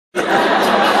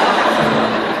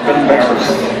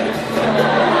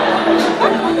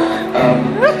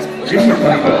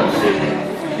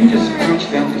Can you just crouch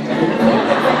down just a little bit?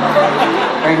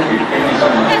 Thank you so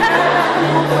much.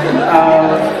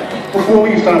 Before we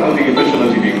start with the official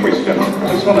interview question, I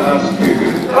just want to ask you,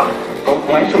 well,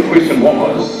 my actual question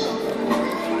was,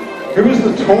 who is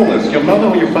the tallest, your mother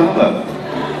or your father?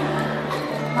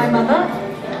 My mother.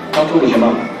 How tall is your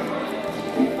mother?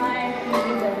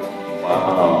 5'11".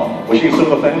 Wow. Was she a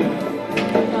silver fan?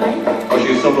 Sorry? Was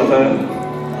she a silver fan?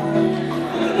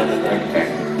 Okay.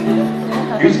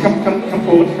 You just come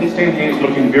forward and stand here,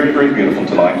 looking very, very beautiful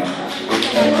tonight.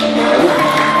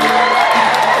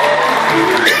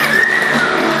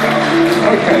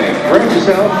 Okay, grab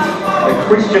yourself a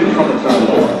question from the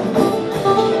table.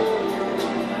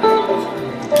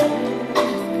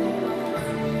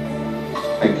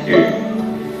 Thank you.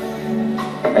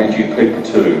 And you pick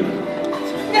two.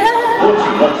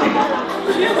 Watching.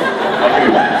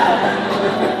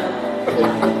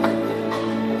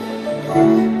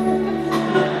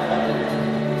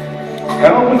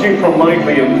 How would you promote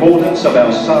the importance of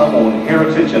our Samoan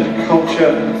heritage and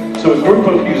culture to a group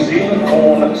of New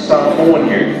Zealand-born Samoan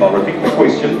youth? I'll repeat the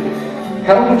question.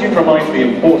 How would you promote the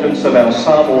importance of our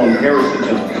Samoan heritage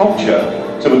and culture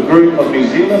to a group of New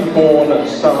Zealand-born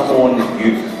Samoan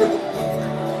youth?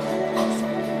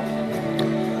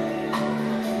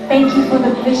 Thank you for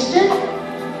the question.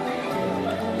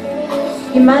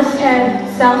 You must have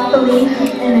self-belief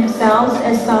in themselves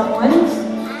as Samoans.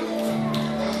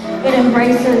 It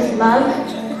embraces love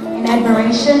and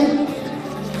admiration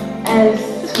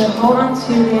as to hold on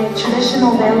to their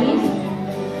traditional values,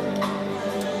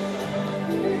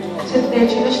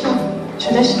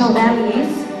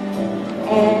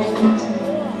 and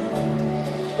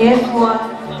therefore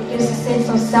it gives a sense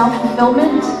of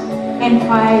self-fulfillment and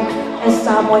pride as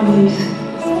Samoan youth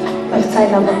of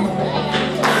Tuisalega.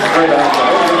 Great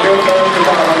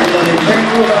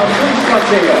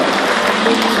answer.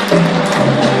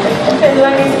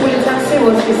 Tuisalage's Puitasi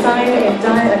was designed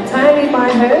entirely by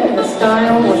her, and the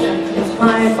style was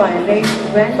inspired by a late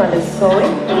grandmother's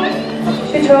sewing.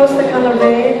 She chose the color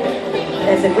red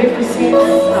as it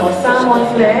represents our Samoan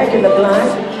flag in the blood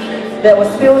that was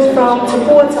spilled from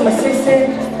Tupua Tamasese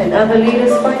and other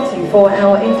leaders fighting for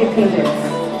our independence.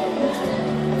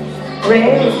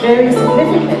 Red is very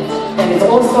significant and is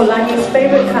also Lage's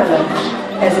favorite color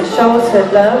as it shows her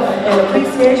love and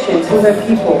appreciation to her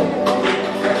people.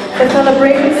 The color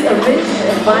brings a rich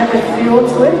and vibrant feel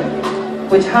to it,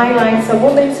 which highlights a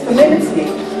woman's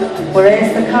femininity,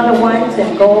 whereas the color white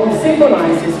and gold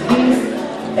symbolizes peace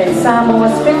and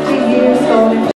Samoa's 50 years golden